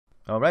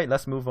All right,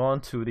 let's move on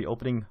to the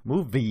opening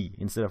movie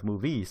instead of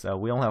movies.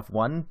 We only have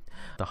one,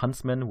 The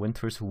Huntsman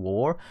Winter's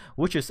War,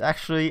 which is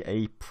actually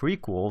a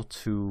prequel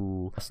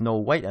to Snow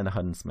White and the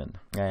Huntsman.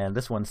 And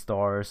this one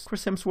stars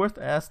Chris Hemsworth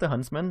as the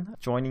Huntsman.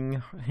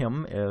 Joining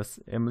him is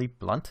Emily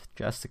Blunt,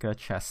 Jessica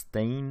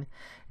Chastain,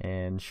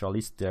 and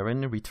Charlize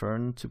Theron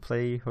returned to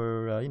play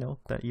her,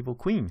 the evil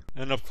queen.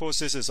 And of course,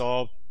 this is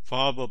all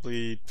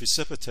probably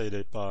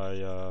precipitated by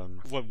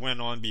what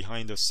went on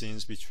behind the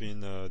scenes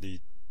between the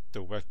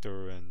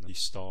director and the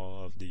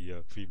star of the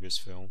previous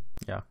film.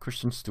 Yeah,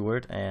 Kristen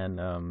Stewart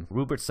and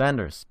Rupert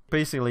Sanders.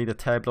 Basically, the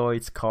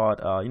tabloids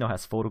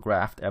has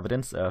photographed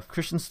evidence of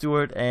Kristen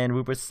Stewart and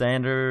Rupert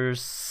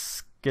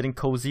Sanders getting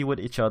cozy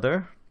with each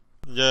other.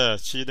 Yeah,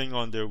 cheating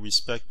on their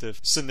respective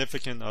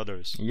significant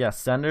others. Yeah,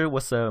 Sanders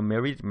was a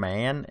married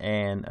man,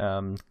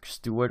 and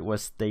Stewart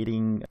was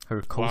dating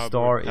her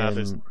co-star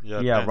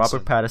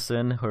Robert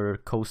Pattinson, her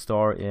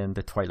co-star in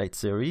the Twilight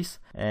series.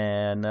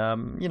 And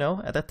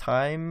at that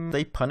time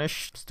they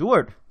punished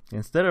Stewart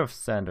instead of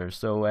Sanders.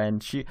 So,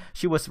 and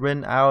she was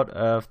written out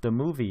of the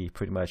movie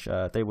pretty much.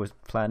 They were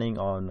planning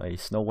on a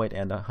Snow White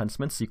and the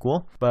Huntsman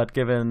sequel, but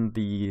given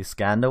the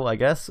scandal, I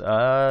guess,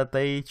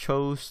 they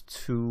chose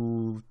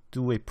to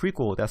do a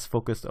prequel that's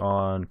focused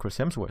on Chris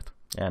Hemsworth,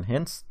 and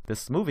hence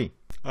this movie.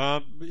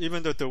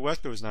 Even the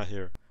director is not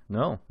here.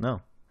 No.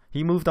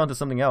 He moved on to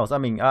something else. I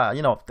mean,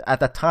 at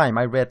that time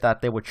I read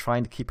that they were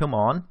trying to keep him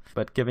on,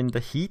 but given the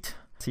heat,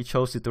 he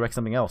chose to direct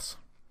something else.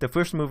 The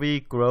first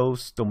movie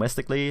grossed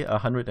domestically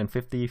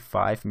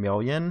 155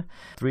 million,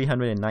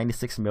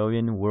 396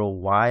 million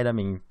worldwide. I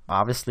mean,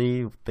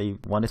 obviously they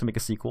wanted to make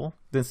a sequel.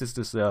 This is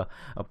just a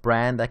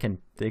brand that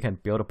they can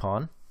build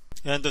upon.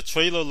 And the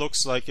trailer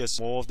looks like it's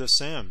more of the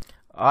same.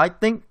 I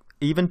think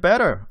even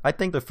better. I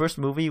think the first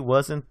movie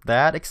wasn't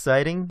that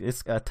exciting.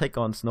 It's a take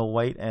on Snow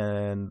White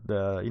and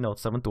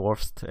Seven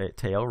Dwarfs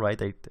Tale, right?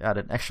 They add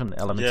an action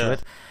element to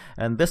it,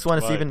 and this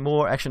one is even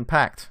more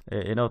action-packed,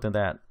 than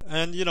that.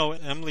 And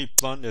Emily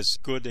Blunt is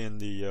good in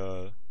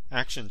the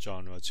action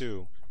genre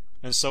too,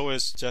 and so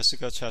is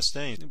Jessica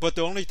Chastain. But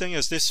the only thing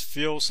is, this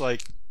feels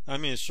like, I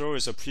mean, sure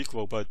it's a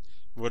prequel, but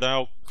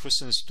without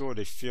Kristen Stewart,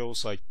 it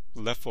feels like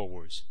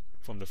leftovers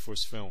from the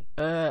first film.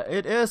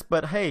 It is,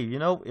 but hey,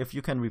 if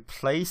you can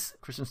replace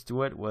Kristen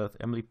Stewart with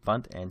Emily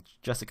Blunt and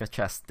Jessica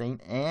Chastain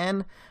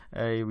and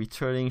a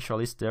returning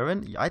Charlize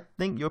Theron, I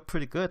think you're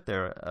pretty good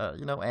there.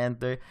 And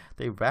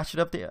they ratchet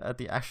up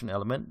the action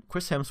element.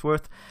 Chris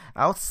Hemsworth,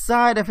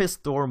 outside of his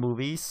Thor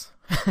movies,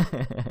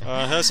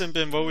 hasn't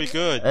been very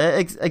good.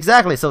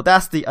 Exactly. So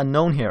that's the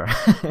unknown here.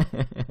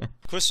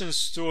 Kristen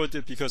Stewart,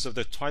 because of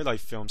the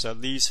Twilight films,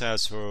 at least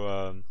has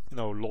her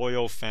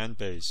loyal fan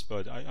base.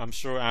 But I'm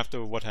sure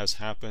after what has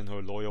happened,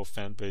 her loyal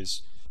fan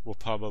base will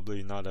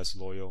probably not as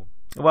loyal.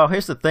 Well,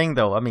 here's the thing,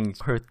 though. I mean,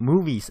 her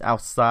movies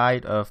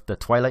outside of the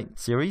Twilight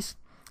series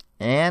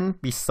and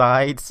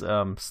besides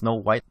Snow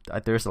White,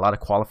 there's a lot of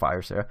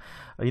qualifiers there.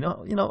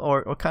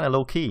 Or kind of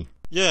low key.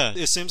 Yeah,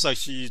 it seems like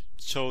she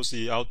chose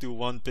I'll do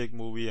one big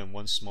movie and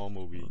one small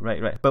movie.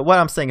 Right. But what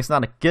I'm saying, it's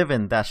not a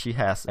given that she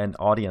has an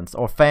audience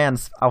or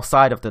fans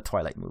outside of the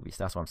Twilight movies.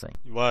 That's what I'm saying.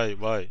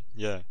 Right.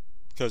 Yeah.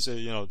 Because,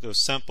 the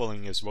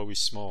sampling is very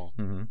small.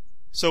 Mm-hmm.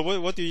 So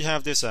what do you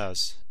have this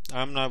as?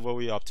 I'm not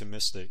very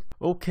optimistic.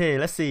 Okay,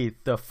 let's see.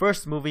 The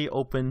first movie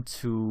opened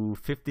to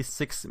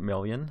 56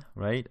 million,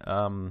 right?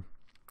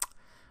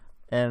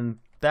 And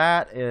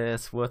that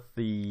is with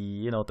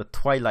the the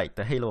Twilight,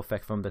 the halo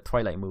effect from the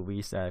Twilight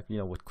movies,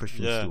 with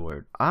Kristen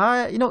Stewart.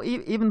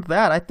 Even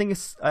that, I think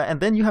it's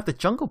and then you have the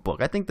Jungle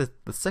Book. I think the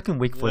second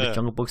week for the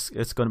Jungle Books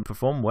is going to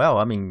perform well.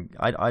 I mean,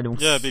 I don't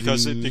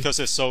see because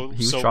it's so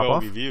well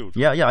reviewed.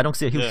 Yeah, I don't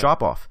see a huge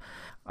drop off.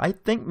 I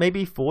think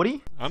maybe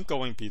 40. I'm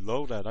going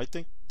below that. I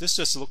think this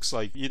just looks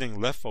like eating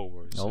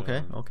leftovers.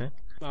 Okay.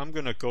 I'm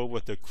gonna go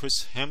with the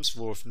Chris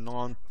Hemsworth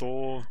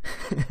non-Thor.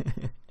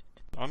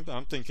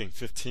 I'm thinking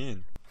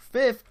 15.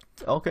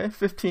 Okay,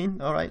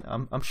 15. All right,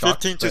 I'm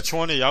shocked. 15 to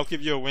 20. I'll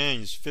give you a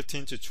range.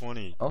 15 to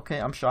 20. Okay,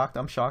 I'm shocked.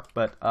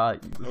 But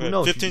who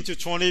knows? 15 to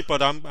 20.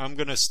 But I'm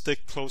gonna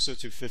stick closer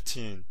to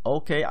 15.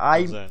 Okay,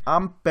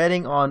 I'm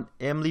betting on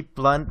Emily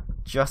Blunt,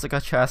 Jessica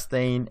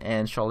Chastain,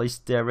 and Charlize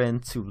Theron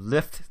to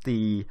lift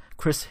the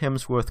Chris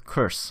Hemsworth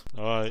curse.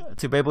 All right.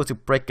 To be able to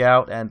break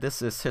out, and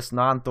this is his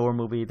non-Thor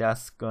movie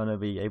that's gonna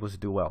be able to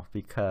do well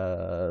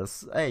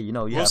because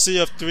we'll see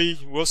if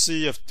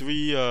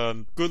three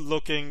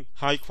good-looking,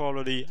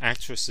 high-quality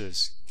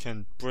actresses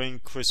can bring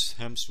Chris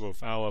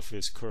Hemsworth out of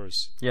his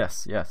curse.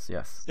 Yes.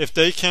 If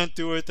they can't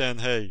do it, then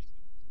hey,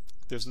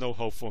 there's no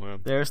hope for him.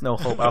 There's no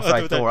hope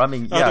outside Thor. I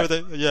mean,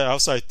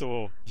 outside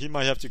Thor, he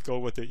might have to go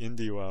with the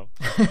indie route.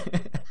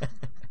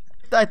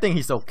 I think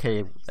he's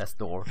okay as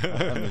Thor.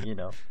 I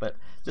mean, but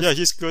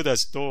he's good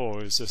as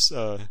Thor. It's just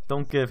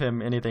don't give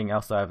him anything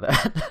outside of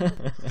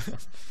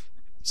that.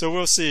 So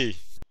we'll see.